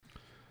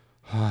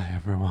Hi,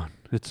 everyone.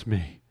 It's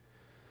me.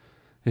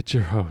 It's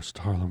your host,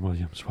 Harland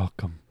Williams.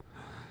 Welcome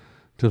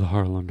to the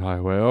Harland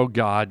Highway. Oh,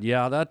 God.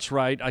 Yeah, that's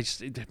right.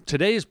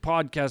 Today's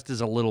podcast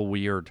is a little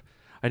weird.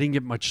 I didn't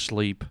get much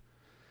sleep.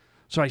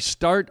 So I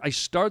start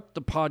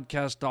the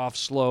podcast off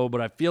slow,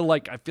 but I feel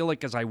like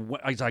as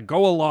I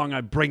go along,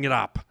 I bring it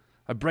up.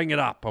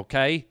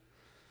 Okay?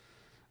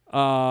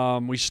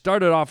 We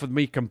started off with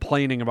me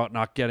complaining about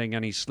not getting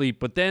any sleep,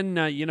 but then,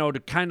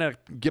 to kind of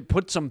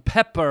put some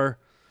pepper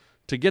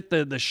to get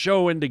the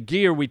show into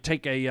gear, we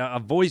take a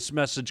voice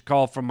message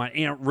call from my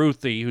Aunt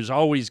Ruthie, who's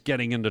always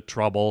getting into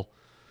trouble.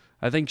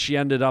 I think she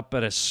ended up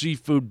at a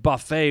seafood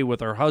buffet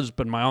with her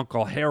husband, my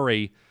Uncle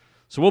Harry.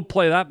 So we'll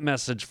play that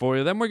message for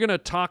you. Then we're going to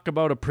talk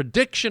about a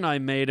prediction I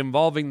made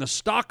involving the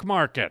stock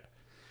market.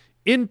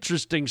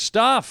 Interesting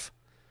stuff.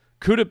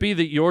 Could it be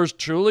that yours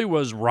truly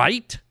was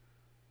right?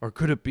 Or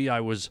could it be I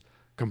was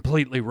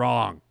completely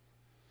wrong?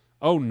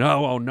 Oh,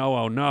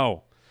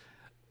 no.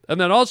 And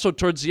then also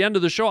towards the end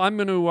of the show, I'm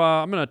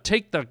going to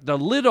take the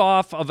lid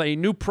off of a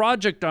new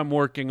project I'm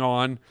working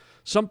on.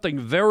 Something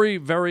very,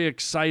 very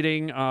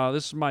exciting.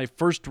 This is my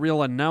first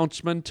real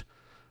announcement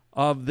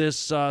of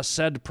this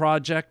said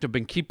project. I've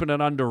been keeping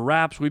it under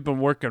wraps. We've been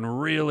working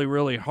really,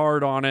 really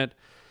hard on it.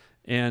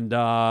 And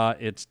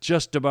it's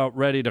just about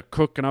ready to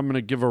cook, and I'm going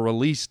to give a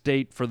release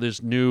date for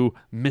this new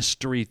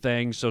mystery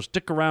thing. So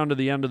stick around to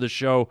the end of the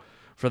show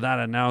for that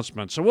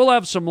announcement. So we'll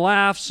have some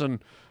laughs,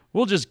 and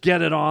we'll just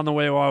get it on the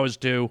way we always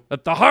do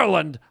at the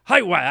Harland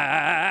Highway.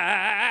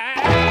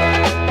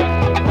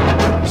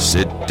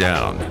 Sit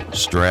down,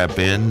 strap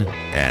in,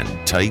 and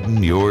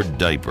tighten your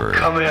diaper.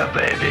 Come here,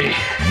 baby.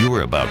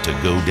 You're about to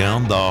go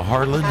down the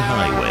Harland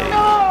Highway.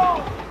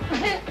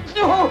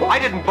 No! I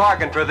didn't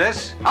bargain for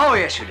this. Oh,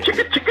 yes, you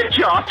did.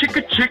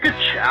 Chicka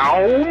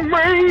chow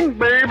mein,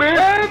 baby.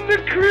 And the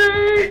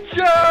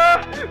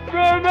creature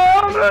from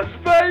outer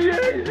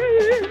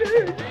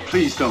space.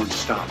 Please don't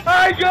stop.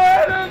 I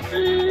got a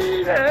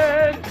mean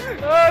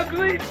and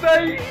ugly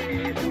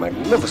face. A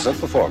magnificent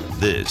performance.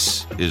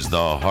 This is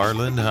the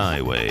Harland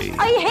Highway.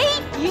 I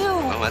hate you!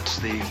 Well, that's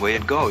the way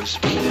it goes.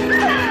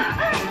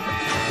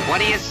 What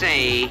do you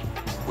say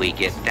we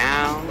get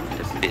down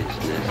to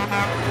business?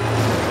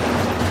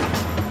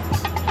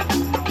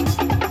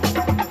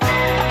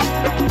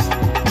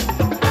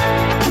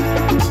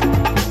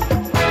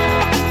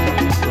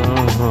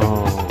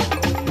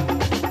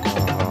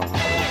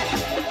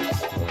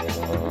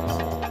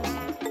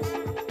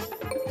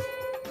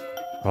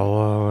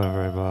 Hello,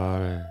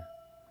 everybody.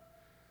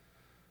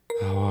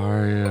 How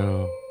are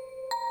you?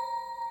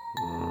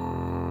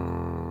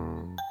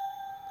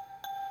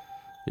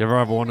 You ever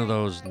have one of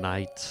those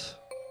nights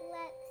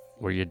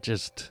where you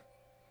just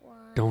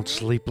don't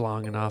sleep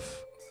long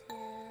enough?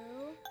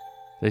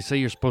 They say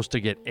you're supposed to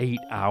get 8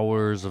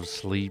 hours of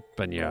sleep,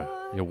 and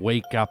you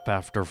wake up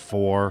after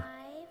 4,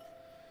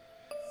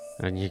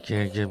 and you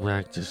can't get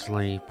back to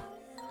sleep.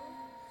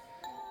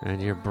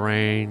 And your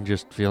brain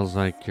just feels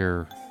like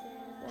you're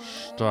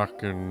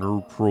stuck in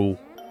neutral,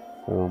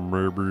 or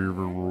maybe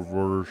even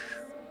reverse.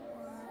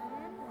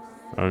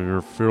 And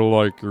you feel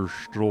like you're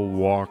still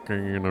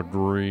walking in a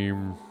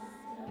dream.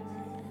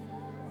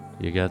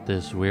 You got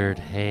this weird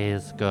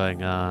haze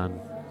going on.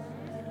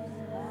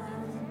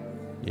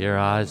 Your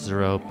eyes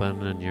are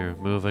open and you're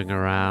moving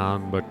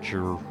around, but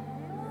you're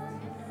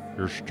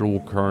still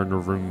kind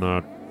of in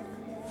that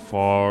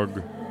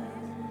fog.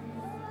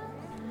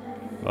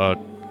 That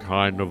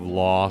kind of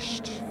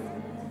lost.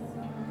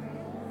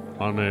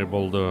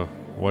 Unable to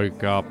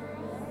wake up,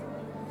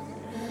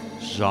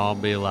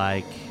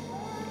 zombie-like,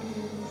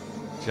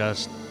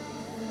 just,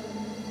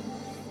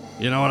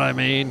 you know what I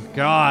mean?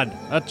 God,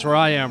 that's where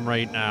I am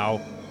right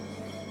now.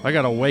 I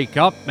gotta wake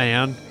up,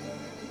 man.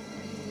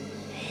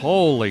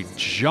 Holy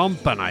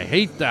jumping, I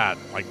hate that.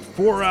 Like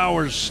 4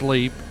 hours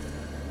sleep,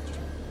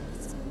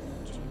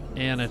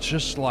 and it's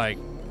just like,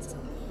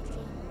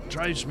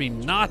 drives me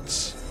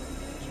nuts.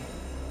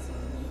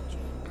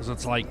 Because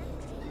it's like,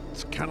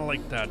 it's kind of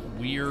like that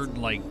weird,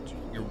 like,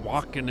 you're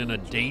walking in a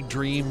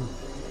daydream,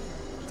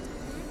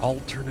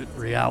 alternate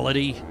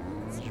reality.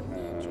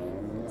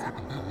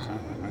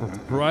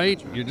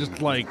 Right? You're just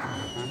like,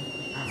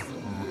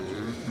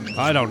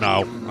 I don't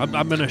know.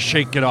 I'm gonna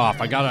shake it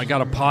off. I got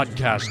a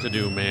podcast to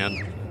do,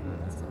 man.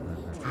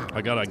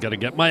 I gotta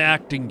get my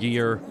acting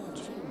gear.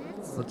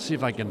 Let's see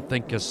if I can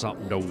think of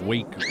something to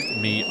wake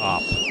me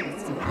up.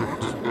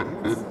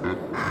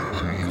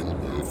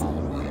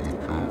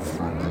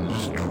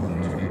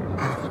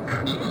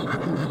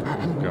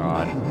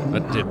 God,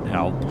 that didn't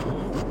help.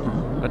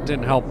 That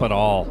didn't help at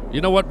all.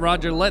 You know what,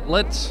 Roger?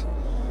 Let's.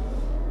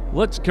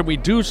 Can we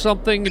do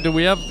something? Do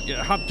we have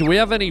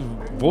any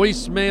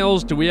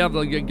voicemails? Do we have?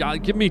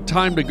 Give me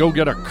time to go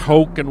get a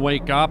Coke and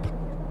wake up.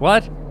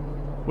 What?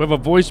 We have a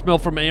voicemail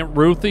from Aunt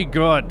Ruthie.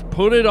 Good.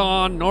 Put it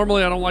on.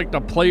 Normally, I don't like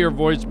to play her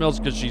voicemails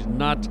because she's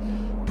nuts.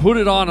 Put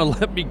it on and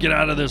let me get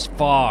out of this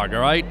fog.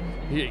 All right.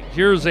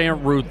 Here's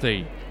Aunt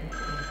Ruthie.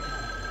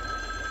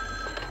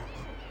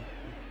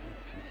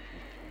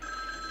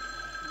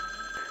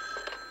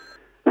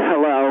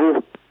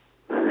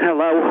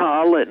 Hello,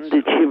 Harland.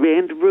 It's your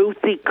Aunt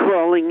Ruthie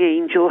calling,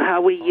 Angel.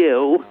 How are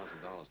you?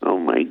 Oh,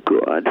 my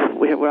God.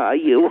 Where are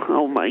you?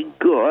 Oh, my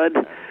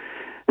God.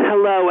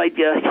 Hello, I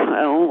guess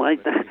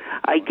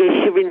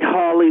you're in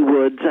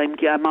Hollywood.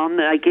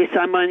 I guess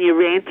I'm on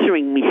your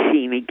answering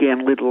machine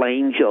again, little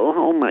angel.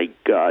 Oh, my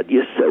God,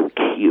 you're so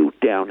cute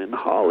down in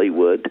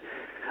Hollywood.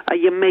 Are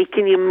you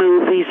making your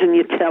movies and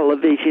your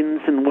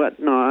televisions and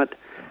whatnot?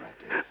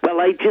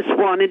 Well, I just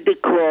wanted to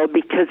call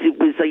because it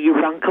was your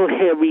Uncle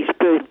Harry's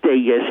birthday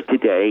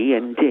yesterday,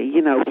 and,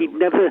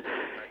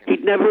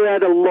 he'd never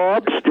had a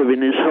lobster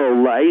in his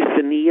whole life,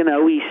 and, he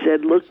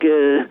said, look,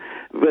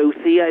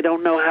 Ruthie, I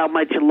don't know how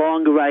much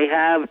longer I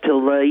have till,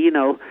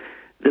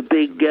 the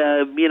big,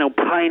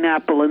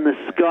 pineapple in the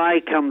sky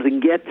comes and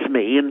gets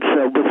me, and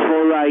so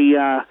before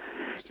I,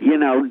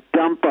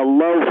 dump a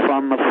loaf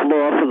on the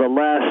floor for the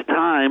last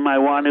time, I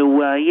want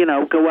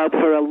to, go out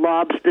for a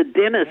lobster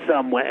dinner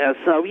somewhere.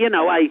 So,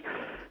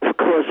 of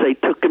course, I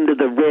took him to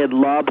the Red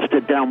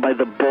Lobster down by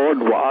the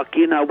boardwalk.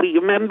 We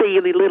remember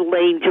you, little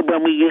angel,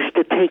 when we used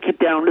to take it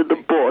down to the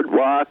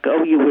boardwalk.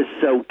 Oh, you were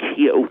so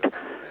cute.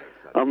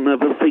 I'll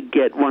never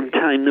forget one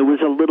time there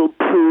was a little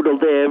poodle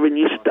there, and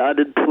you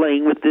started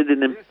playing with it,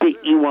 and it bit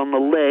you on the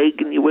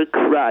leg, and you were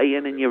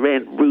crying, and your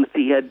Aunt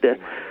Ruthie had to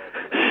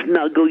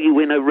snuggle you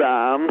in her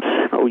arms.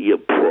 Oh, you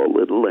poor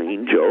little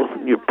angel.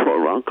 Your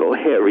poor Uncle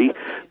Harry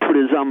put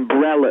his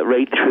umbrella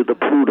right through the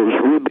poodle's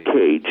rib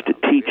cage to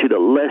teach it a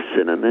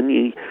lesson, and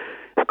then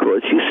of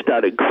course, you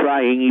started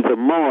crying even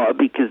more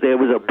because there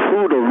was a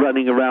poodle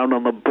running around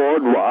on the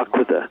boardwalk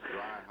with a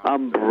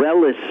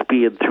umbrella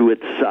speared through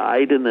its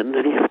side, and then,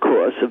 of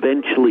course,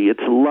 eventually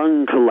its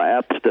lung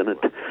collapsed, and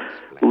it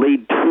lay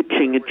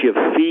twitching at your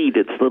feet,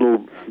 its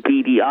little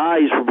beady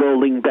eyes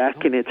rolling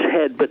back in its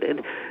head. But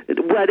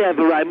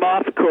whatever, I'm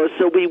off course.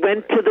 So we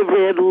went to the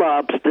Red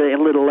Lobster,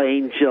 little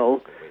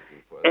angel,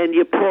 and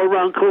your poor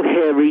Uncle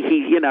Harry,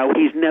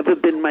 he's never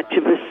been much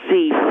of a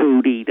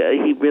seafood eater.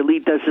 He really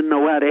doesn't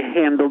know how to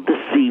handle the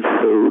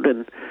seafood,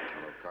 and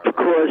of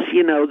course,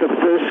 the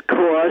first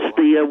course,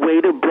 the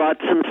waiter brought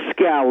some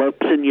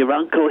scallops, and your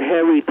Uncle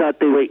Harry thought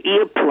they were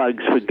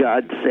earplugs, for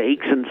God's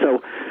sakes, and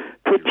so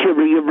picture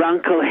your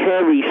Uncle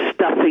Harry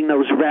stuffing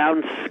those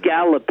round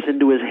scallops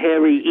into his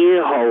hairy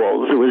ear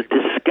holes. It was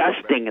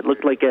disgusting. It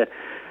looked like a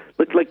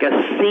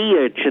sea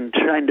urchin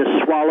trying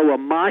to swallow a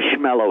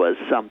marshmallow or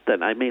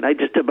something. I mean, I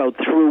just about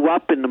threw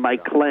up into my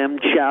clam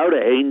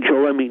chowder,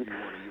 Angel. I mean,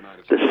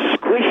 the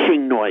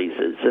squishing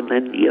noises, and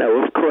then,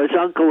 of course,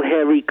 Uncle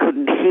Harry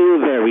couldn't hear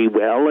very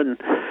well, and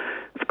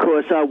of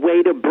course, our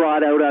waiter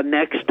brought out our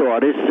next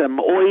order, some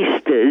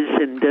oysters,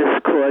 and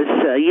of course,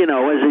 as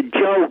a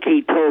joke,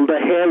 he told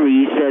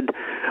Harry, he said,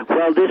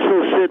 well, this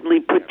will certainly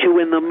put you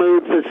in the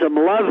mood for some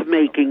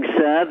lovemaking,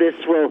 sir. This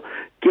will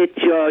get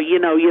your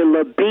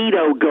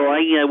libido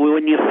going.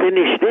 When you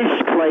finish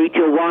this plate,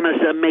 you'll want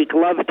us to make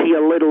love to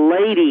your little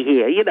lady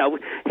here. He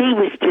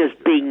was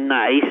just being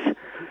nice.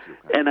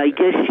 And I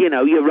guess,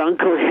 your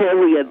Uncle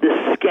Harry had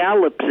the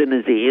scallops in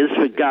his ears,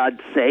 for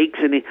God's sakes,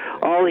 and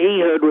all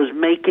he heard was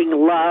making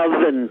love,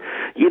 and,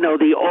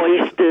 the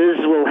oysters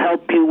will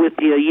help you with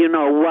your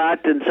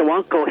you-know-what. And so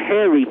Uncle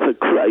Harry, for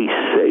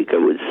Christ's sake, I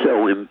was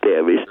so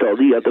embarrassed. All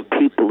the other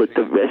people at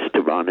the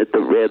restaurant at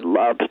the Red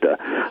Lobster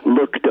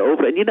looked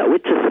over, and,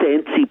 it's a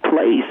fancy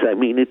place. I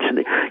mean, it's,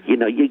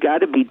 you got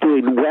to be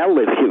doing well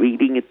if you're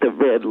eating at the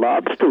Red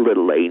Lobster,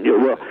 little angel.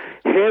 Well,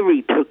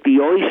 Harry took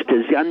the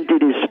oysters,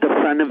 undid the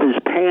front of his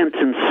pants,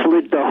 and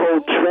slid the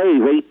whole tray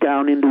right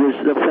down into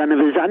the front of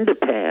his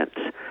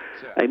underpants.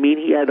 I mean,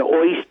 he had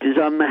oysters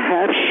on the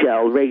half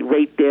shell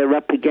right there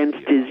up against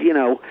his,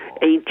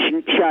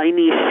 ancient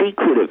Chinese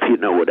secret, if you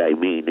know what I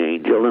mean,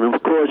 Angel. And,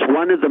 of course,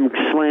 one of them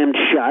slammed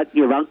shut.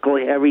 Your Uncle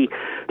Harry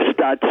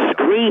starts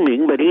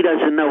screaming, but he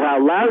doesn't know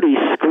how loud he's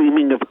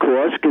screaming, of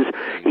course, because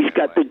he's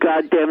got the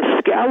goddamn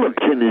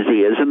scallops in his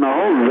ears. And the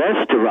whole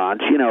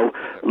restaurant's,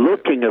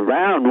 looking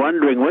around,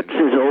 wondering what's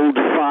this old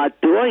fart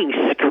doing,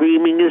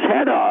 screaming his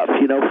head off.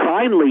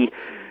 Finally,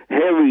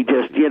 Harry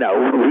just,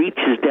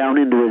 reaches down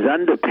into his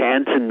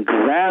underpants and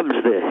grabs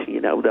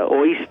the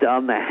oyster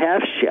on the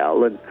half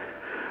shell, and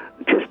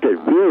just a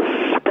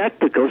real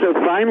spectacle. So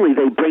finally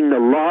they bring the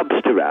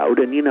lobster out,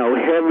 and,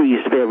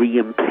 Harry's very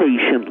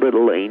impatient,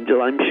 little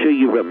angel. I'm sure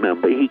you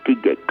remember he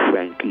could get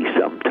cranky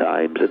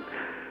sometimes, and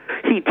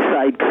he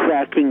tried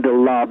cracking the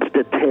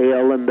lobster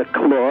tail and the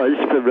claws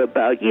for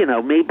about,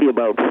 maybe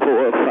about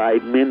 4 or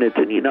 5 minutes.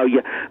 And,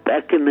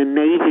 back in the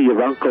Navy,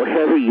 your Uncle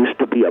Harry used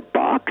to be a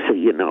boxer,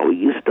 He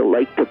used to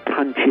like to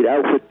punch it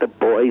out with the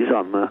boys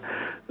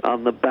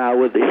on the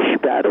bow of the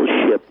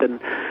battleship. And,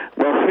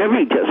 well,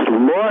 Harry just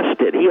lost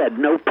it. He had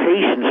no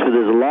patience for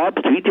this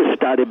lobster. He just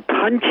started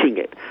punching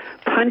it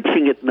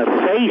in the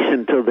face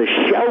until the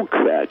shell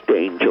cracked,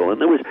 Angel. And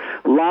there was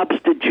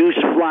lobster juice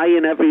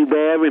flying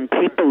everywhere, and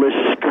people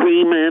are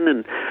screaming,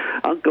 and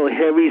Uncle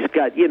Harry's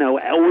got,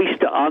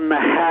 oyster on the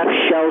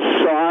half-shell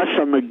sauce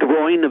on the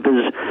groin of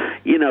his,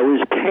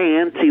 his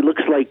pants. He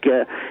looks like,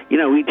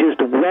 he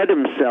just wet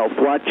himself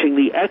watching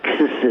The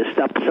Exorcist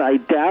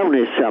upside down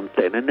or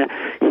something. And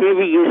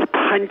here he is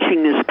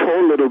punching this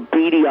poor little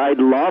beady-eyed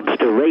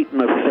lobster right in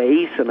the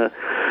face, and of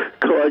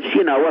course,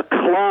 a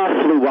claw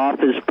flew off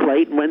his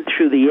plate and went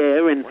through the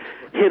air and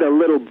hit a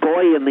little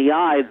boy in the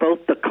eye.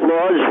 Both the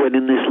claws went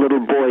in this little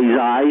boy's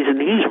eyes,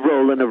 and he's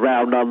rolling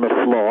around on the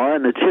floor,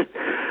 and it's just,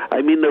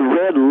 the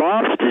red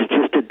lobster's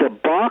just a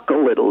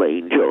debacle, little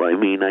angel.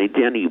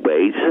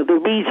 Anyway, so the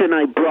reason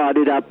I brought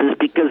it up is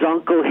because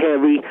Uncle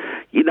Harry,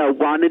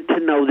 wanted to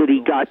know that he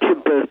got your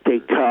birthday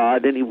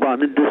card, and he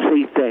wanted to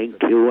say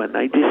thank you, and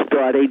I just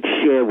thought I'd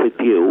share with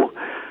you.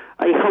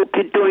 I hope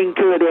you're doing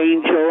good,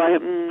 Angel.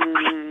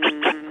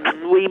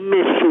 We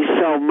miss you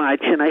so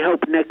much, and I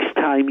hope next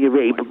time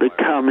you're able to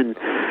come and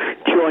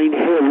join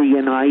Harry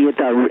and I at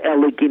our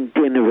elegant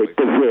dinner at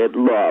the Red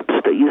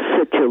Lobster. You're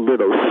such a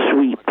little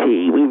sweet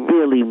pea. We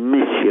really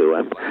miss you.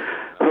 I'm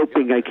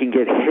hoping I can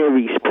get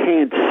Harry's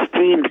pants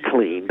steamed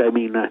cleaned.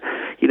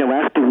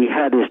 After we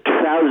had his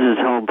trousers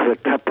home for a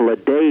couple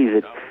of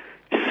days, it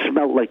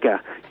smelled like an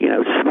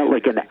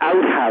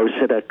outhouse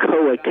at a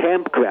Koa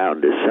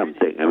campground or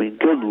something.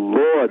 Good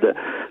Lord,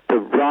 the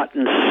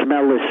rotten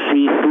smell of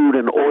seafood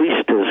and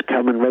oysters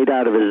coming right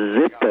out of a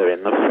zipper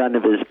in the front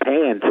of his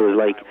pants. It was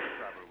like,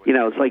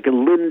 it's like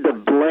Linda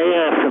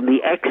Blair from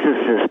The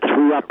Exorcist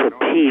threw up a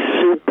pea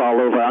soup all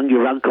over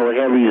your Uncle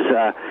Harry's,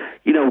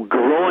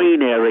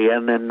 groin area,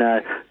 and then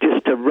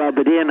just to rub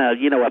it in, a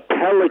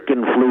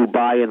pelican flew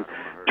by and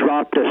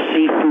dropped a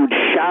seafood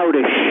shout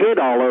of shit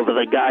all over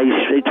the guy's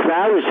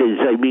trousers.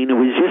 It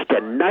was just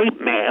a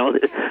nightmare,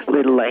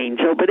 little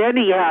angel. But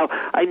anyhow,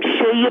 I'm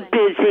sure you're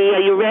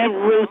busy. Your Aunt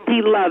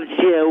Ruthie loves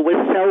you.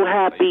 We're so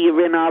happy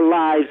you're in our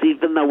lives,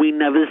 even though we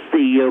never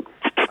see you.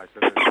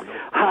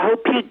 I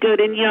hope you're good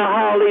in your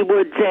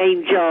Hollywoods,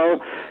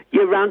 Angel.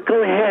 Your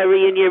Uncle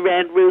Harry and your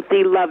Aunt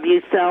Ruthie love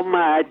you so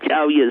much.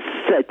 Oh, you're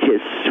such a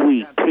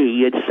sweet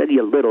pea. It's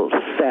your little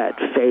fat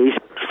face.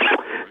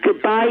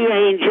 Goodbye,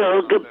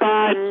 Angel.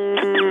 Goodbye.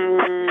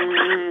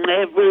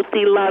 Aunt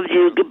Ruthie loves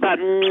you. Goodbye.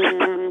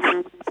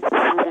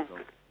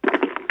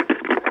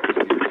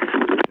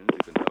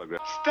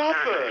 Stop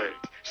it!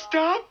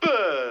 Stop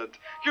it!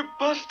 You're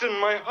busting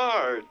my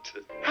heart.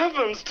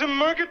 Heavens to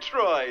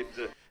Murgatroyd!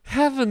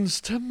 Heavens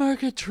to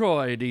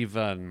Murgatroyd,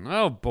 even.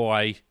 Oh,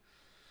 boy.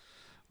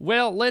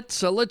 Well,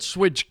 let's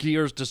switch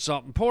gears to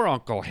something. Poor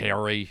Uncle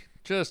Harry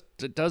just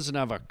doesn't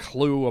have a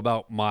clue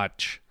about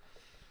much.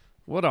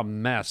 What a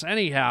mess.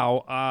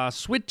 Anyhow,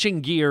 switching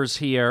gears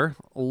here,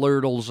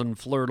 Lurtles and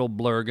Flirtle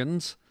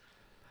Blurgans,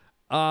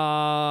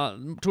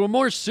 to a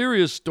more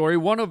serious story.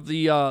 One of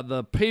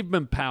the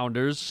pavement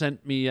pounders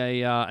sent me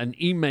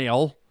an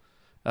email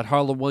at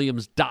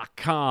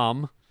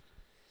harlandwilliams.com,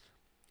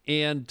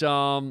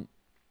 and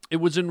it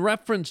was in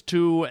reference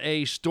to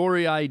a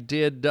story I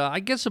did,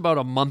 I guess about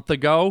a month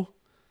ago,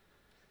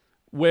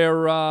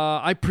 where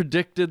I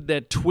predicted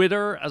that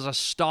Twitter as a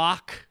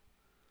stock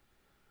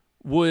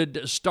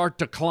would start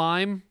to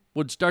climb,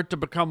 would start to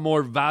become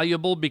more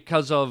valuable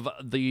because of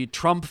the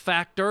Trump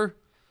factor.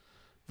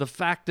 The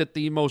fact that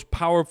the most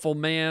powerful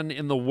man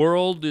in the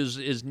world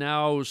is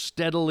now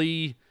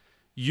steadily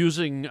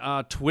using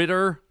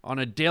Twitter on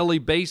a daily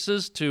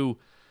basis to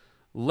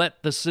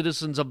let the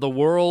citizens of the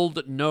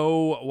world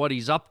know what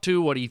he's up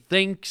to, what he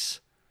thinks.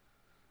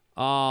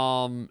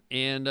 And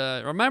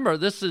remember,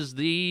 this is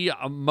the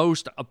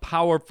most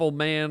powerful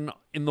man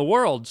in the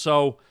world.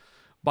 So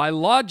by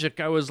logic,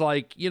 I was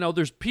like,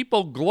 there's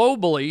people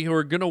globally who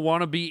are going to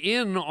want to be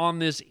in on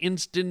this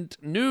instant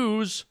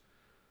news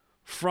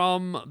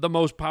from the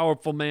most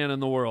powerful man in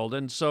the world.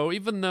 And so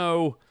even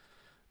though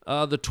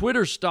the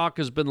Twitter stock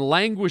has been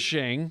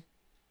languishing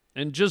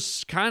and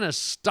just kind of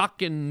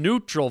stuck in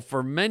neutral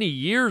for many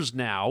years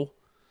now,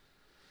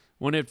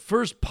 when it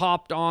first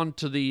popped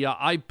onto the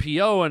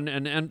IPO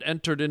and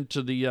entered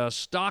into the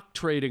stock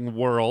trading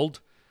world,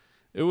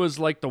 it was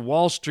like the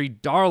Wall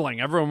Street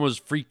darling. Everyone was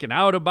freaking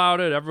out about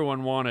it.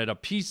 Everyone wanted a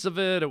piece of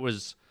it. It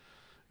was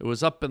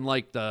up in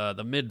like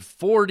the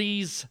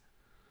mid-40s.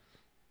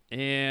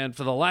 And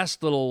for the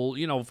last little,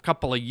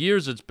 couple of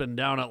years, it's been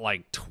down at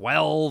like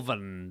 12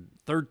 and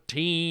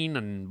 13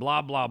 and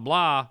blah, blah,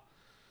 blah.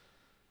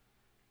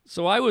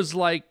 So I was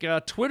like,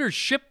 Twitter's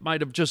ship might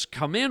have just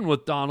come in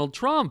with Donald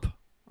Trump.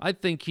 I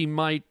think he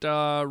might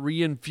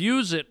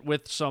reinfuse it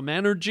with some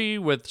energy,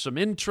 with some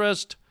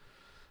interest.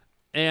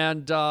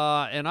 And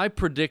I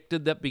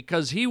predicted that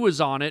because he was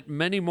on it,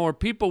 many more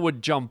people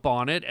would jump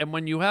on it. And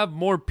when you have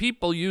more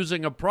people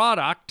using a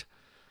product,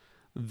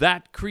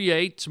 that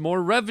creates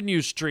more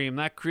revenue stream.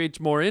 That creates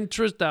more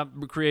interest. That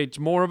creates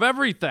more of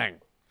everything.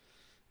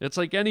 It's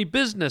like any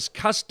business.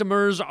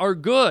 Customers are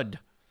good.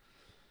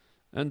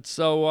 And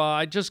so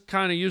I just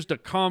kind of used a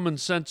common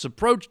sense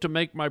approach to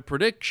make my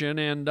prediction.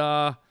 And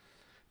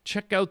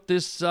check out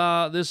this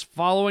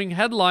following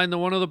headline that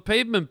one of the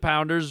pavement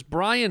pounders,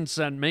 Brian,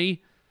 sent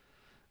me.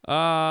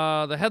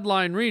 The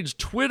headline reads,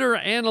 Twitter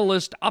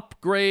analyst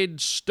upgrade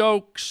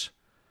Stokes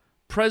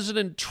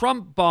President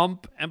Trump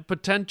bump and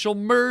potential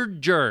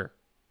merger.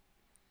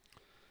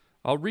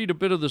 I'll read a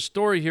bit of the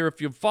story here.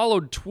 If you've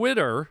followed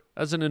Twitter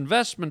as an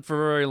investment for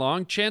very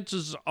long,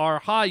 chances are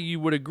high you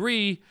would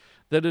agree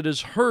that it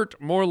has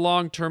hurt more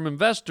long-term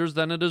investors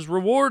than it has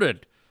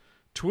rewarded.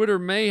 Twitter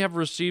may have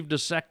received a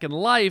second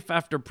life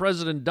after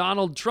President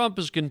Donald Trump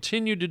has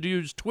continued to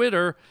use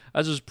Twitter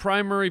as his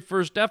primary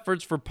first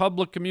efforts for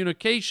public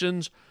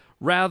communications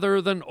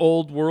rather than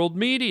old-world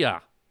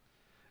media.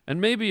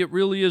 And maybe it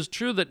really is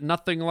true that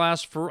nothing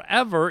lasts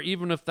forever,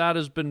 even if that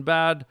has been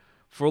bad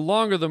for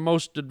longer than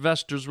most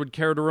investors would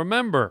care to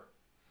remember.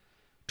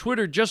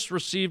 Twitter just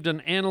received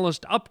an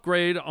analyst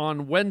upgrade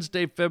on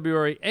Wednesday,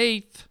 February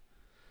 8th.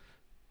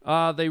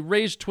 They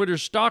raised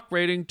Twitter's stock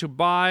rating to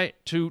buy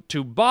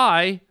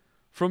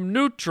from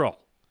neutral.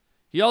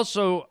 He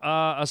also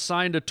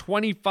assigned a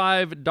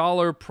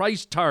 $25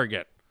 price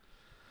target.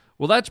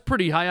 Well, that's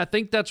pretty high. I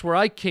think that's where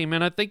I came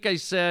in. I think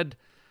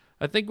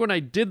when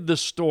I did the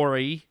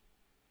story,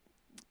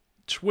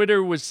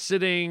 Twitter was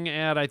sitting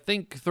at,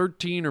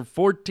 13 or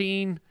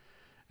 14,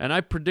 and I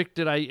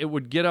predicted it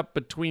would get up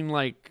between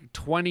like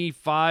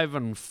 25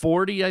 and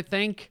 40, I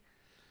think.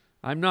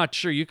 I'm not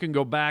sure. You can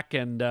go back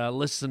and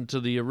listen to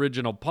the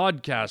original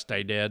podcast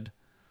I did.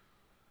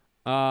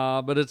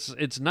 But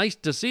it's nice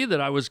to see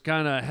that I was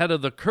kind of ahead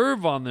of the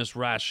curve on this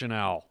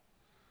rationale.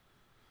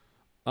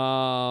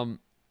 And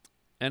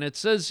it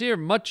says here,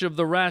 much of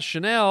the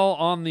rationale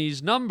on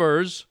these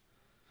numbers,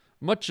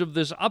 much of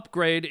this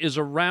upgrade is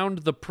around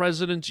the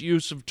president's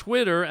use of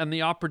Twitter and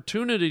the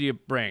opportunity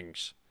it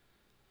brings.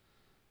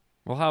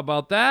 Well, how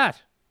about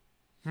that?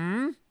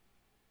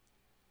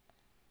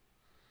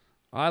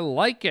 I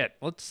like it.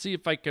 Let's see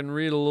if I can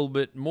read a little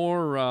bit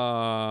more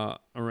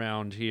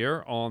around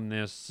here on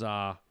this.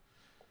 The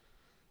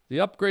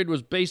upgrade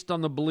was based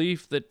on the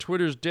belief that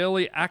Twitter's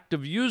daily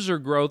active user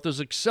growth is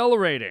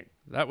accelerating.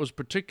 That was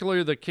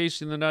particularly the case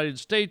in the United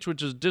States,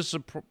 which is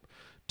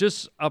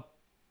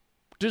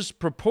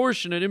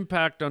disproportionate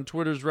impact on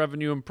Twitter's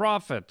revenue and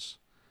profits.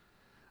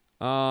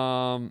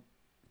 So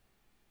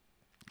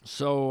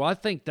I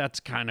think that's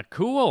kind of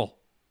cool.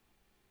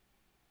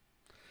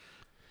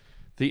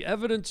 The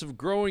evidence of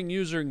growing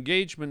user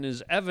engagement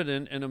is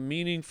evident in a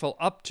meaningful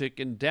uptick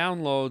in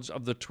downloads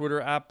of the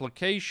Twitter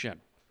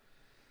application.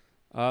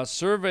 A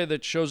survey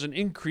that shows an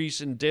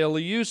increase in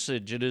daily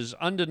usage. It is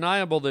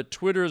undeniable that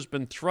Twitter has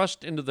been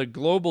thrust into the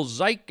global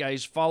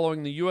zeitgeist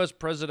following the U.S.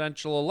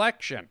 presidential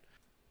election.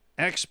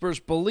 Experts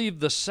believe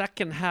the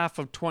second half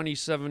of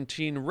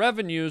 2017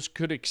 revenues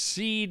could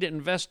exceed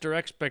investor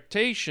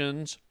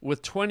expectations,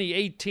 with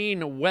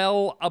 2018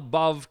 well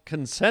above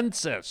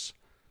consensus.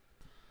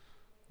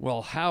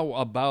 Well, how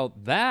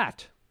about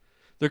that?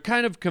 They're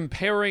kind of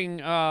comparing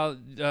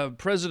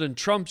President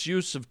Trump's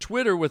use of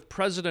Twitter with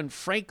President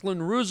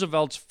Franklin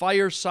Roosevelt's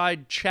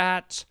fireside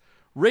chats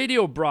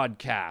radio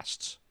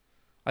broadcasts.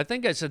 I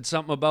think I said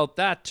something about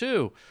that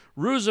too.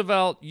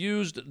 Roosevelt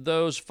used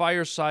those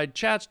fireside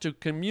chats to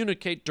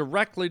communicate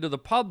directly to the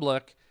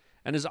public,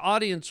 and his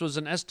audience was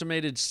an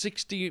estimated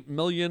 60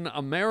 million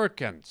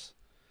Americans.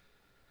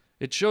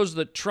 It shows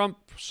that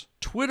Trump's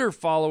Twitter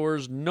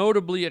followers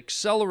notably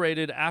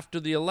accelerated after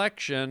the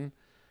election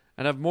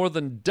and have more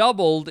than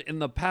doubled in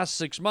the past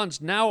 6 months,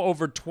 now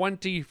over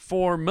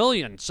 24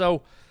 million.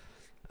 So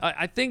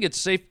I think it's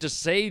safe to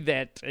say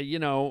that,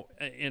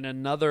 in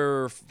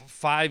another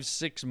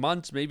 5-6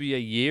 months, maybe a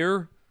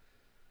year,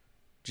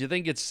 do you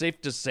think it's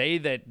safe to say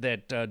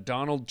that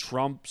Donald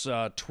Trump's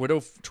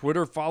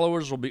Twitter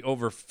followers will be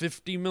over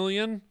 50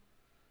 million?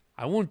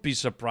 I wouldn't be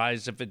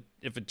surprised if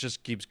it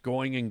just keeps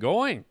going and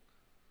going.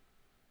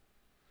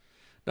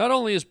 Not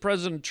only is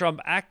President Trump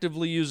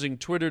actively using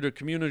Twitter to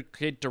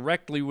communicate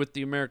directly with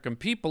the American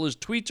people, his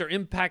tweets are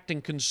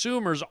impacting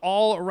consumers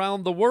all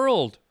around the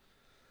world.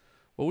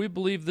 Well, we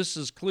believe this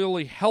is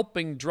clearly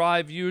helping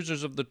drive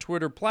users of the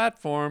Twitter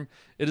platform.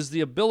 It is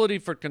the ability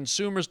for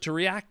consumers to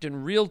react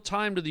in real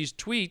time to these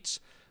tweets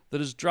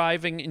that is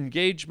driving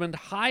engagement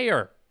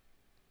higher.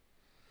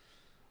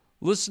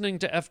 Listening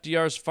to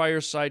FDR's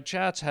fireside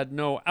chats had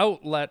no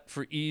outlet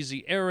for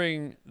easy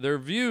airing their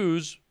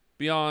views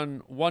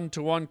beyond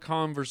one-to-one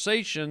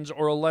conversations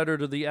or a letter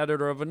to the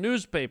editor of a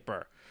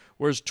newspaper,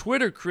 whereas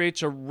Twitter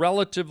creates a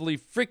relatively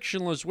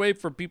frictionless way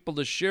for people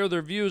to share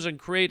their views and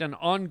create an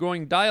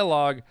ongoing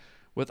dialogue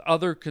with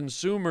other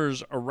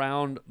consumers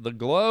around the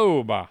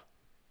globe.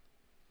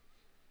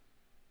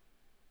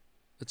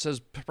 It says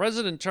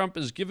President Trump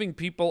is giving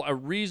people a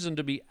reason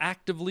to be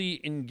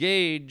actively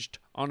engaged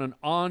on an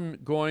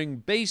ongoing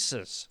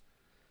basis.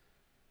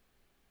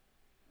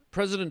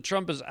 President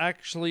Trump is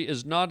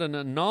not an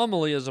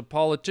anomaly as a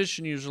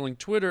politician using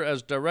Twitter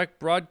as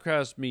direct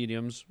broadcast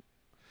mediums.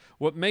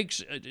 What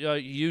makes Trump's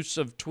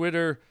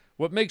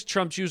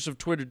use of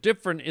Twitter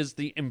different is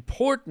the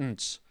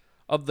importance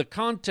of the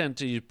content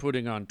he's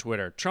putting on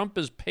Twitter. Trump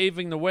is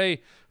paving the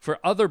way for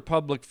other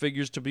public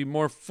figures to be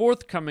more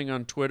forthcoming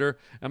on Twitter,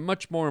 and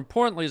much more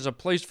importantly, is a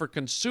place for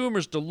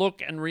consumers to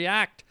look and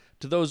react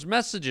to those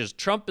messages.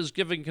 Trump is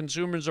giving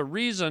consumers a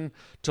reason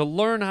to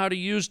learn how to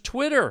use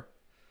Twitter,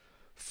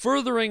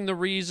 furthering the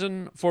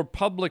reason for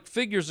public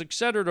figures,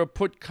 etc., to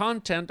put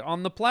content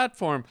on the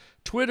platform.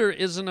 Twitter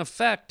is, in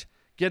effect,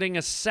 getting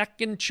a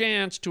second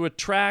chance to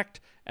attract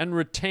and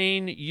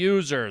retain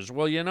users.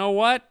 Well, you know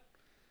what?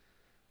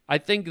 I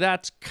think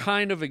that's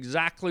kind of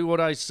exactly what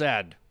I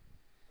said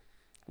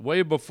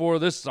way before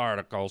this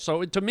article.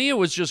 So to me, it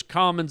was just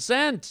common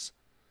sense.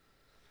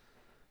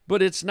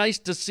 But it's nice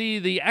to see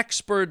the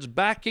experts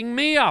backing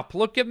me up.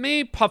 Look at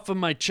me puffing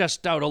my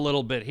chest out a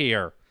little bit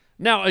here.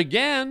 Now,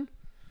 again,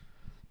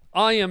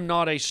 I am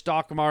not a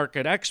stock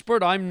market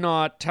expert. I'm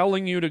not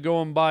telling you to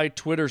go and buy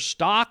Twitter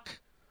stock.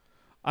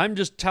 I'm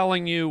just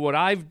telling you what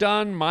I've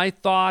done, my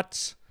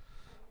thoughts.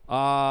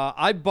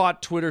 I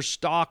bought Twitter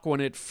stock when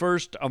it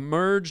first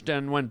emerged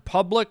and went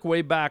public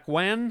way back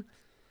when.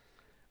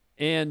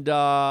 And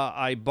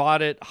I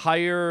bought it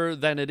higher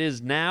than it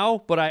is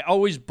now. But I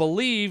always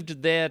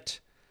believed that,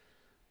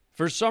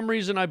 for some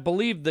reason, I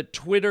believed that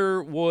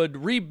Twitter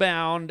would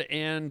rebound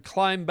and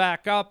climb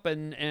back up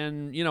and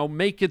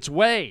make its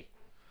way.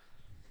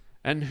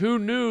 And who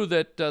knew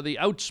that the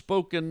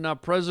outspoken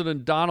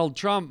President Donald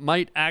Trump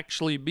might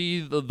actually be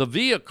the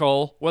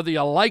vehicle, whether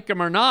you like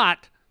him or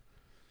not.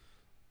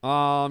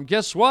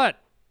 Guess what?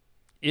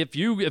 If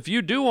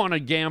you do want to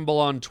gamble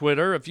on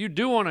Twitter, if you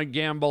do want to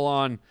gamble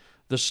on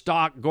the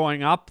stock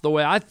going up the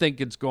way I think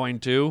it's going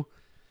to,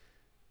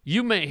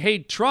 you may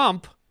hate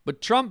Trump,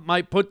 but Trump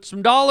might put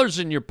some dollars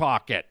in your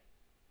pocket.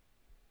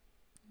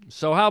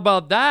 So how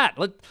about that?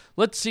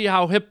 Let's see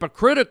how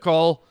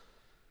hypocritical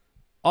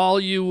all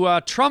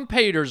you Trump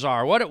haters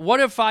are. What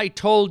if I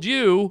told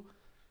you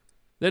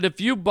that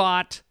if you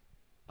bought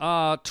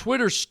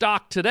Twitter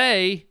stock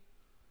today,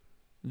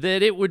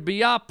 that it would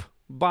be up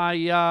by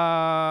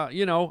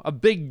a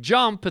big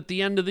jump at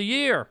the end of the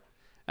year,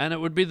 and it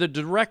would be the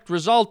direct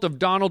result of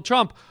Donald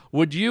Trump?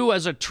 Would you,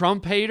 as a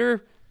Trump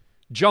hater,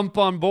 jump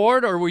on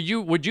board, or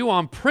would you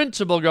on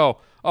principle go,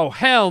 oh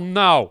hell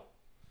no,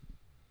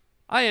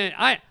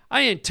 I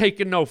ain't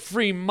taking no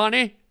free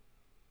money.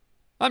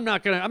 I'm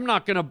not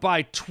gonna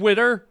buy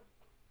Twitter.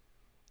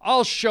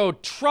 I'll show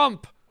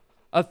Trump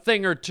a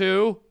thing or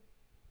two.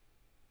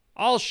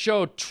 I'll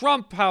show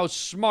Trump how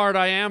smart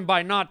I am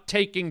by not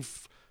taking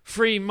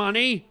free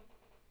money.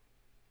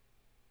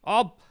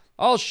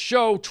 I'll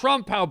show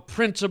Trump how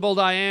principled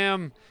I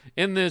am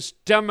in this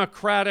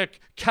democratic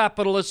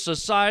capitalist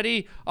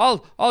society.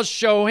 I'll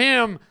show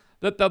him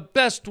that the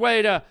best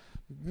way to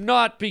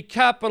not be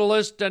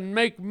capitalist and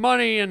make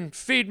money and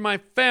feed my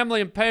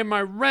family and pay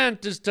my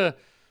rent is to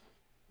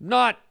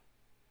not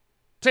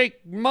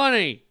take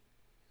money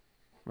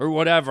or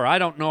whatever. I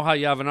don't know how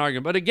you have an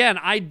argument. But again,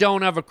 I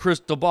don't have a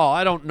crystal ball.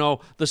 I don't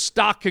know. The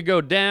stock could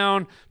go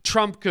down.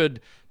 Trump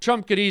could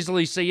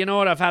easily say, you know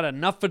what, I've had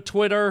enough of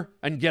Twitter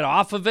and get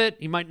off of it.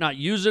 He might not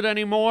use it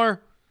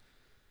anymore.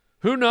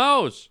 Who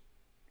knows?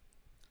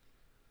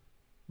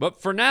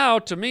 But for now,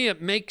 to me,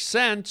 it makes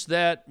sense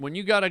that when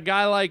you got a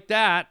guy like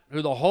that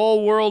who the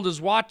whole world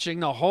is watching,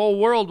 the whole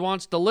world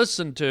wants to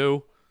listen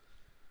to,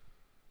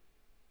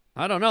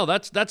 I don't know.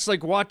 That's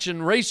like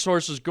watching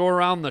racehorses go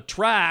around the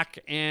track,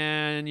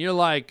 and you're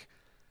like,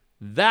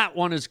 that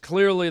one is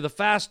clearly the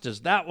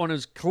fastest. That one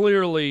is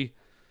clearly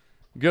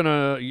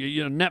gonna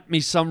net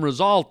me some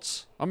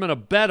results. I'm gonna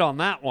bet on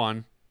that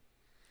one.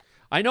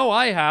 I know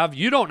I have.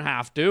 You don't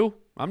have to.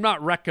 I'm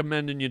not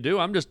recommending you do.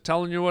 I'm just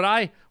telling you what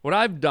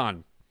I've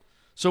done.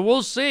 So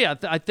we'll see.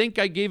 I think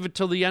I gave it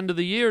till the end of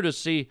the year to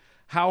see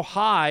how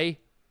high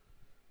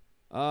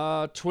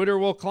Twitter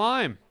will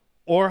climb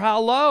or how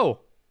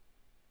low.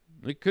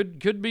 It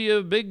could be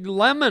a big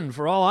lemon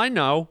for all I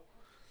know.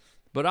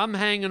 But I'm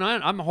hanging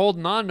on. I'm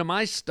holding on to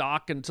my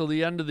stock until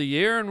the end of the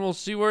year, and we'll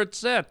see where it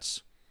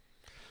sits.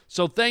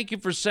 So thank you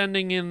for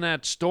sending in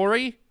that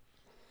story.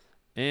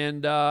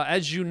 And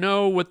as you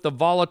know, with the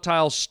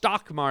volatile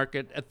stock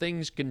market,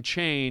 things can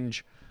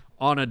change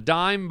on a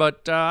dime.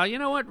 But you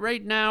know what?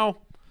 Right now,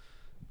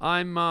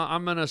 I'm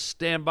gonna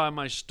stand by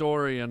my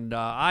story, and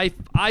I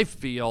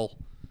feel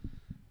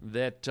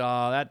that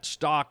that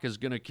stock is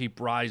gonna keep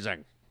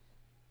rising.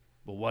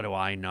 But what do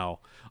I know?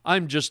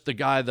 I'm just the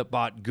guy that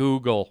bought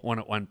Google when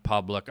it went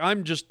public.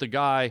 I'm just the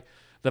guy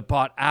that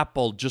bought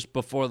Apple just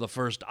before the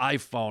first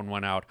iPhone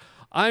went out.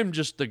 I'm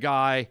just the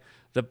guy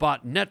that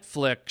bought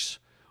Netflix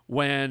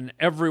when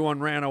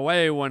everyone ran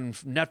away, when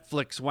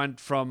Netflix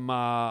went from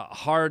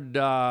hard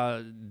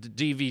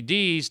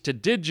DVDs to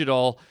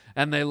digital,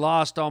 and they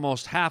lost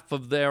almost half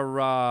of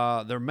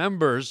their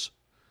members.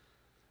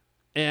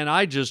 And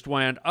I just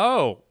went,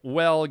 oh,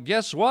 well,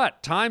 guess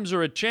what? Times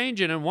are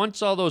a-changing, and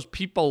once all those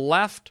people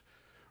left,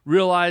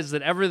 realized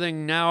that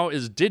everything now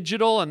is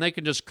digital and they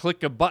can just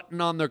click a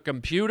button on their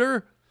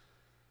computer,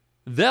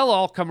 they'll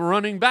all come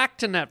running back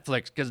to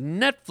Netflix because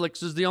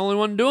Netflix is the only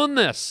one doing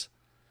this.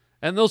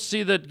 And they'll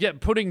see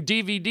that putting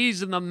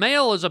DVDs in the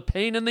mail is a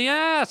pain in the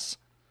ass.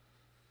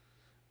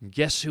 And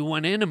guess who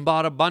went in and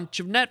bought a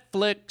bunch of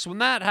Netflix when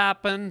that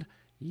happened?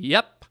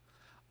 Yep.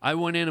 I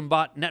went in and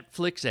bought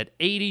Netflix at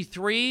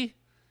 $83,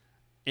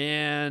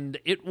 and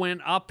it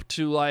went up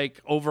to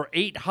like over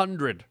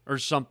 800 or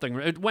something.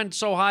 It went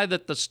so high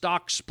that the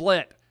stock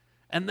split,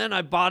 and then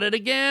I bought it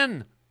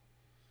again.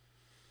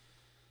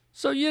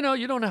 So, you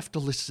don't have to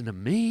listen to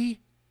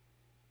me.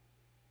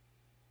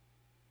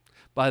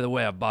 By the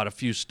way, I bought a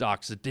few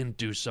stocks that didn't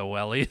do so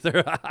well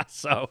either.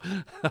 So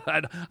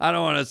I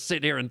don't want to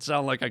sit here and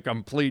sound like a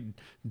complete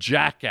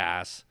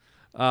jackass.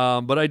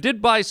 But I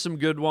did buy some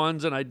good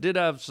ones, and I did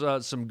have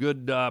some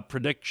good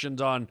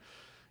predictions on,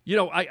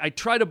 I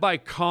try to buy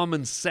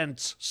common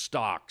sense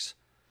stocks.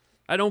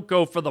 I don't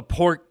go for the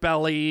pork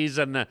bellies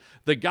and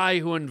the guy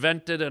who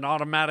invented an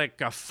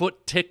automatic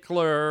foot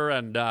tickler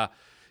and,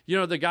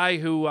 the guy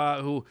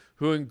who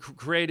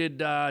created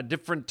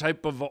different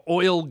type of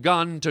oil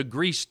gun to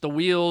grease the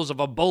wheels of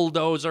a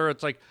bulldozer.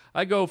 It's like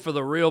I go for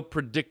the real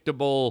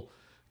predictable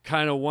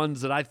kind of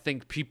ones that I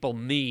think people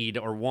need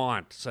or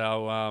want.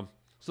 So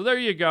there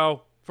you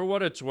go. For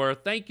what it's worth,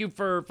 thank you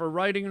for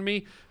writing to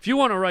me. If you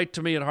want to write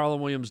to me at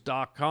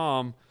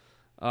harlandwilliams.com,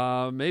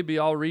 maybe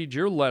I'll read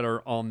your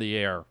letter on the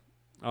air.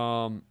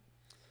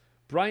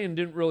 Brian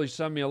didn't really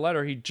send me a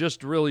letter. He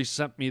just really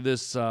sent me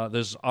this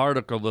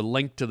article, the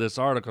link to this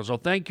article. So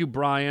thank you,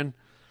 Brian.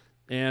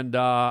 And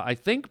I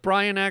think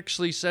Brian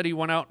actually said he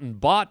went out and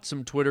bought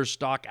some Twitter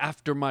stock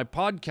after my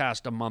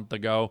podcast a month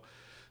ago.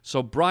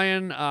 So,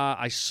 Brian,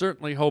 I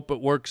certainly hope it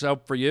works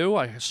out for you.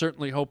 I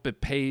certainly hope it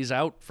pays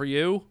out for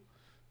you.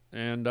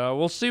 And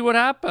we'll see what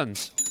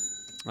happens.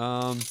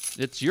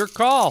 It's your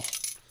call.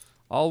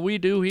 All we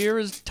do here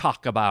is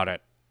talk about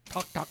it.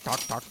 Talk.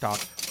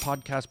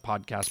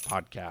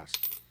 Podcast.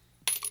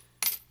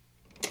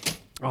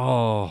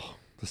 Oh,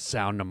 the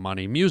sound of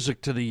money.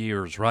 Music to the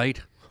ears,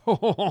 right?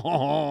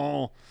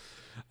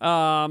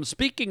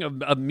 Speaking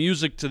of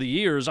music to the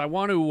ears, I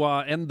want to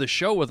end the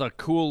show with a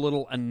cool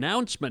little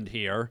announcement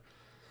here.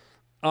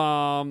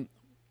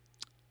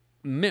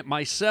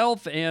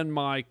 Myself and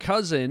my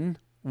cousin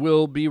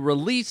will be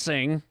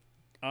releasing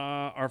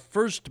our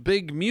first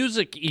big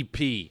music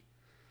EP.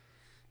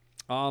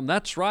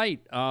 That's right.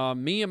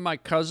 Me and my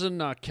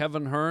cousin,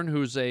 Kevin Hearn,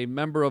 who's a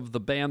member of the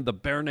band The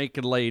Bare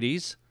Naked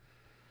Ladies,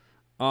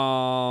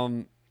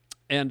 and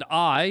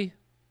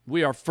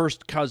we are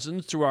first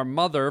cousins through our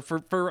mother.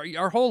 For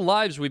our whole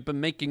lives, we've been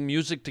making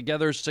music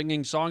together,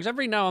 singing songs.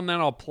 Every now and then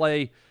I'll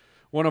play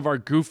one of our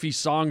goofy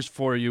songs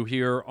for you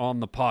here on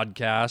the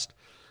podcast.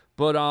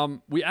 But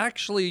we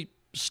actually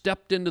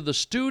stepped into the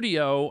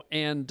studio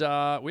and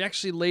we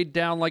actually laid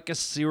down like a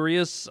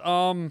serious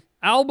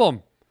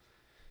album.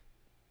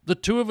 The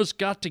two of us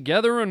got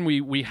together and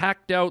we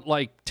hacked out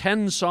like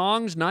 9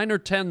 or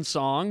 10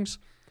 songs.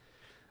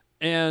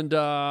 And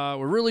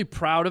we're really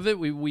proud of it.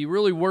 We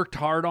really worked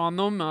hard on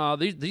them.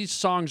 These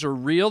songs are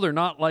real. They're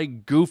not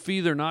like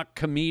goofy. They're not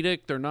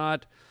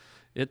comedic.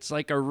 It's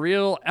like a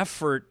real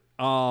effort.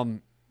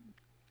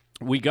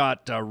 We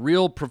got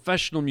real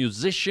professional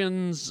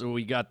musicians.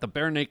 We got the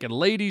Bare Naked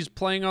Ladies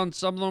playing on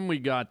some of them. We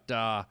got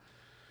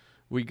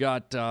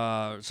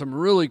some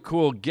really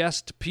cool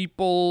guest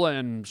people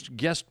and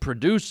guest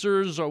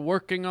producers are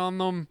working on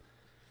them.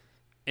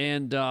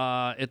 And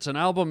it's an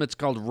album. It's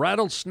called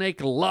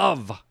Rattlesnake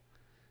Love.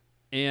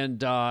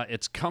 And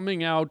it's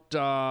coming out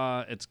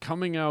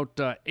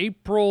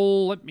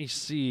April. Let me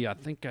see. I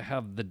think I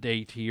have the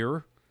date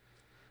here.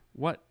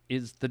 What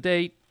is the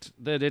date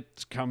that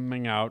it's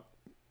coming out?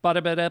 Where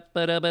the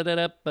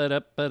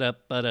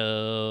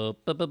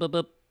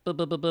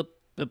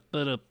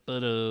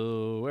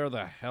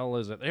hell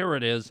is it? There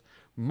it is.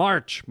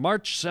 March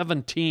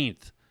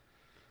 17th.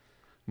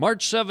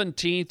 March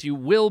 17th, you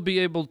will be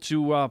able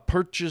to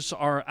purchase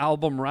our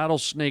album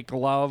Rattlesnake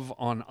Love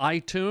on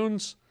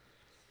iTunes.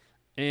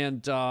 And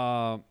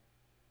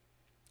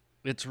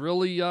it's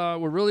really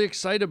we're really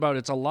excited about it.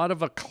 It's a lot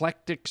of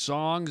eclectic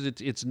songs.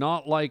 It's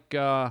not like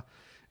your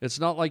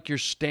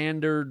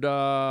standard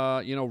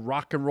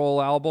rock and roll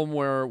album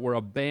where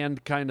a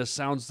band kind of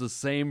sounds the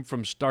same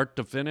from start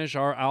to finish.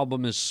 Our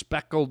album is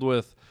speckled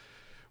with,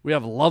 we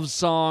have love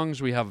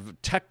songs, we have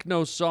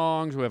techno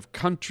songs, we have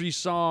country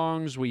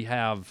songs, we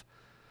have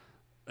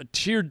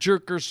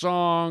tearjerker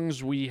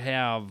songs, we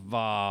have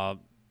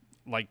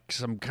like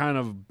some kind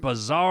of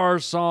bizarre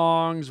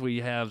songs.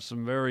 We have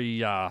some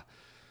very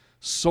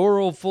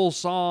sorrowful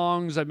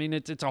songs. I mean,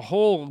 it's a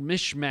whole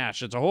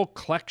mishmash. It's a whole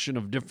collection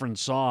of different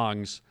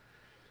songs.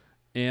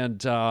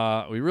 And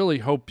we really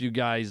hope you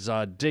guys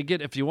dig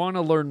it. If you want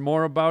to learn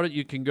more about it,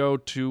 you can go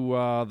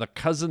to the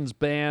Cousins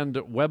Band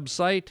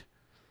website,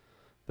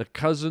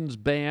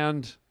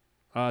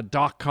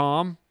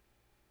 thecousinsband.com.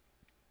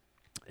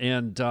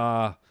 And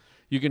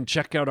you can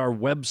check out our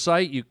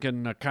website. You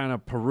can kind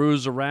of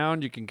peruse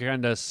around. You can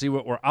kind of see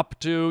what we're up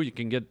to. You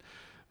can get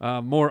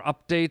more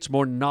updates,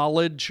 more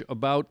knowledge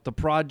about the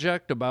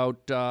project,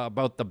 about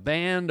the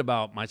band,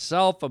 about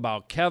myself,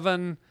 about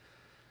Kevin,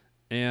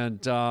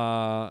 and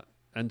so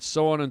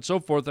on and so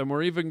forth. And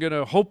we're even going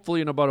to,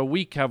 hopefully in about a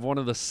week, have one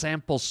of the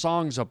sample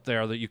songs up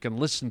there that you can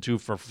listen to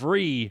for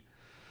free.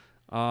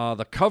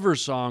 The cover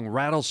song,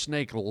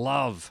 Rattlesnake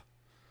Love.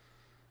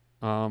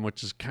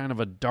 Which is kind of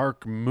a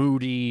dark,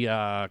 moody,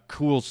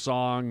 cool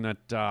song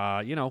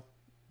that,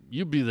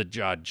 you be the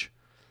judge.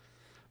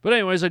 But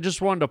anyways, I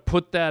just wanted to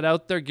put that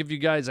out there, give you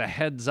guys a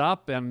heads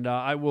up, and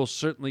I will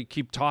certainly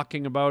keep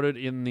talking about it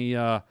in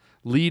the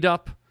lead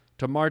up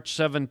to March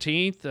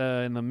 17th.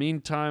 In the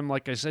meantime,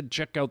 like I said,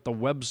 check out the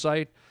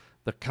website,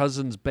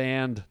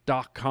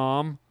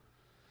 thecousinsband.com.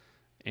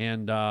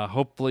 And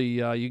hopefully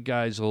you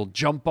guys will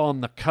jump on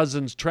the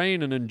Cousins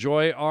train and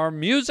enjoy our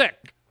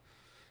music.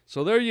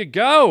 So there you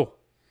go.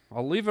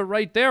 I'll leave it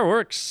right there. We're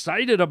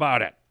excited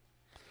about it.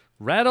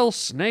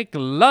 Rattlesnake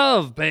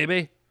Love,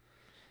 baby.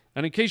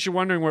 And in case you're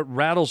wondering what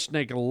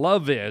Rattlesnake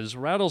Love is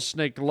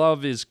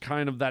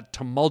kind of that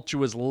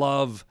tumultuous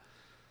love.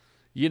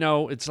 You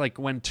know, it's like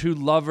when two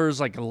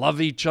lovers like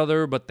love each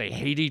other, but they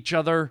hate each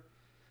other.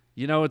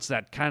 You know, it's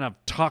that kind of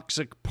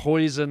toxic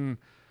poison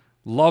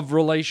love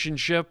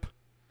relationship.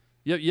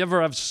 You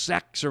ever have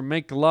sex or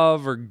make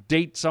love or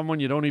date someone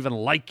you don't even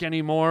like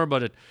anymore,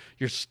 but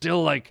you're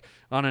still like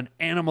on an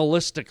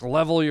animalistic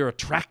level, you're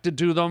attracted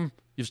to them.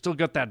 You've still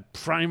got that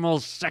primal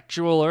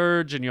sexual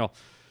urge, and you'll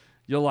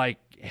like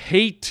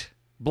hate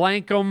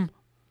blank them,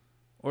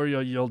 or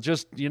you'll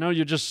just,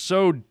 you're just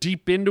so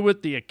deep into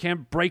it that you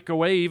can't break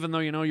away, even though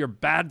you know you're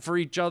bad for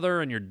each other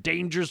and you're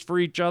dangerous for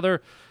each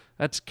other.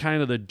 That's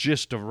kind of the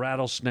gist of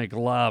Rattlesnake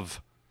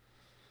Love.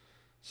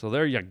 So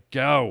there you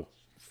go.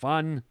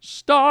 Fun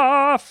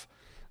stuff.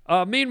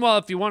 Meanwhile,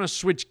 if you want to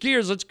switch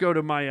gears, let's go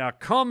to my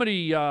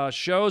comedy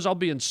shows. I'll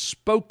be in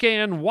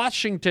Spokane,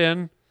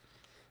 Washington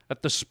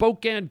at the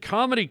Spokane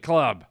Comedy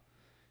Club.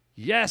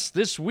 Yes,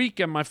 this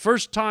weekend, my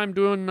first time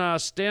doing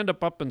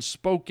stand-up up in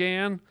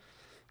Spokane.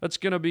 That's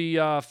going to be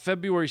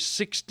February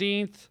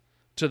 16th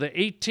to the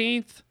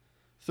 18th,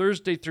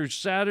 Thursday through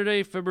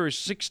Saturday, February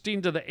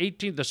 16th to the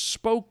 18th, the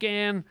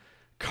Spokane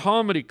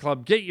Comedy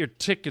Club. Get your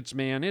tickets,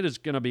 man. It is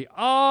going to be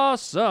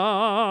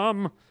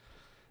awesome.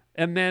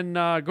 And then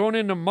going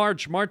into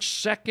March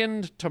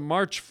 2nd to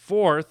March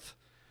 4th,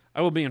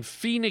 I will be in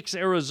Phoenix,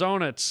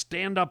 Arizona at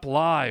Stand Up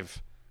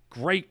Live.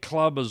 Great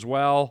club as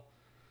well.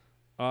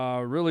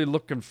 Really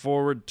looking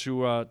forward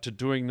to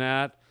doing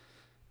that.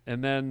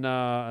 And then,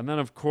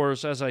 of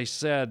course, as I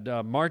said,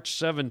 March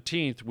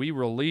 17th, we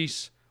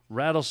release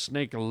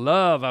Rattlesnake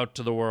Love out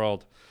to the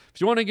world.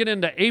 If you want to get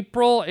into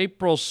April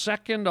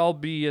 2nd, I'll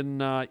be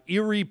in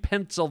Erie,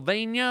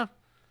 Pennsylvania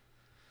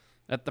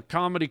at the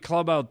comedy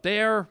club out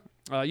there.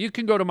 You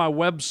can go to my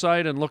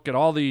website and look at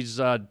all these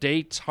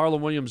dates,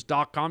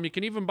 harlandwilliams.com. You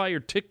can even buy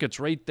your tickets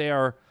right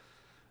there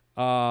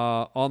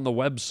on the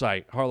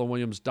website,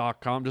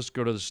 harlandwilliams.com. Just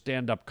go to the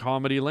stand-up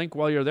comedy link.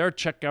 While you're there,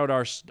 check out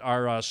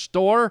our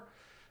store.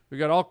 We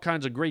got all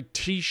kinds of great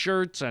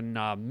T-shirts and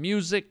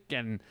music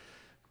and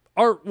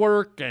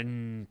artwork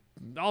and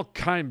all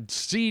kinds of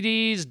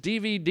CDs,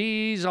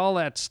 DVDs, all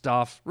that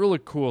stuff. Really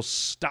cool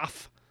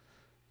stuff.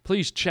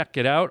 Please check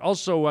it out.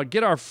 Also,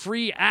 get our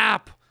free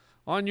app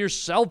on your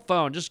cell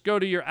phone. Just go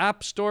to your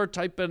app store,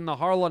 type in the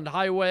Harland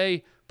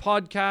Highway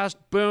podcast.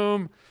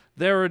 Boom.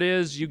 There it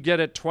is. You get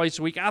it twice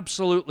a week.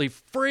 Absolutely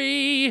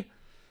free.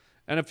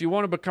 And if you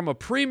want to become a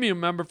premium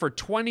member for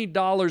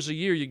 $20 a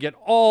year, you get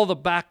all the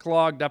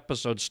backlogged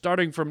episodes,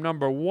 starting from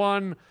number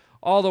 1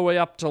 all the way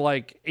up to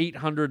like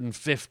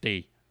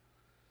 850.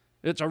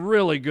 It's a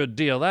really good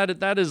deal.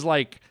 That is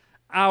like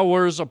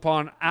hours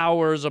upon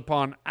hours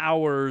upon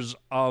hours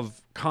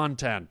of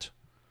content.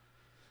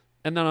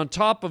 And then on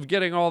top of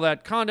getting all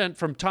that content,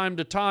 from time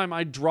to time,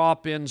 I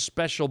drop in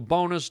special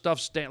bonus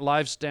stuff,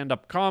 live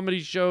stand-up comedy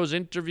shows,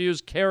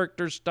 interviews,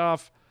 character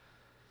stuff.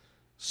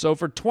 So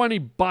for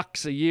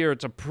 $20 a year,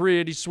 it's a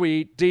pretty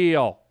sweet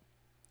deal.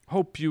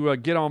 Hope you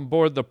get on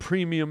board the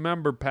premium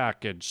member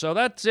package. So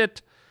that's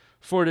it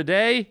for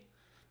today.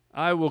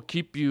 I will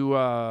keep you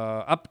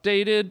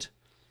updated.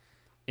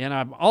 And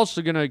I'm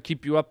also going to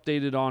keep you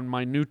updated on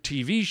my new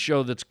TV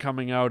show that's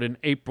coming out in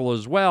April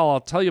as well.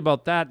 I'll tell you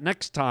about that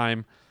next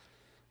time.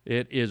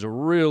 It is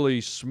really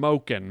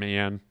smoking,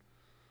 man.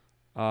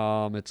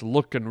 It's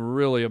looking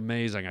really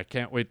amazing. I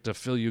can't wait to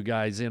fill you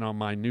guys in on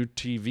my new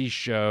TV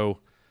show,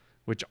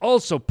 which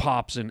also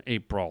pops in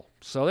April.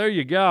 So there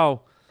you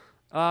go.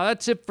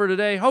 That's it for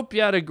today. Hope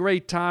you had a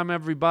great time,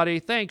 everybody.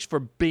 Thanks for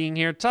being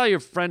here. Tell your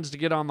friends to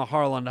get on the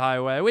Harland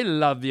Highway. We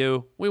love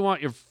you. We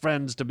want your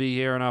friends to be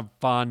here and have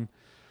fun.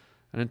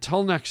 And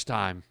until next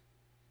time,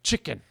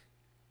 chicken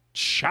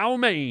chow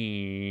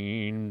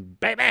mein,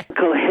 baby.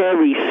 Uncle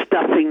Harry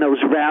stuffing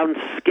those round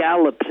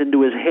scallops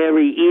into his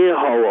hairy ear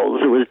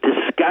holes. It was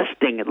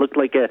disgusting. It looked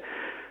like a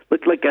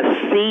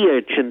sea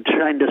urchin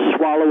trying to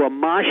swallow a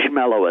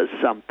marshmallow or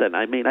something.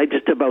 I mean, I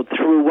just about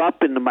threw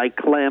up into my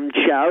clam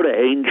chowder,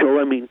 Angel.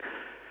 I mean,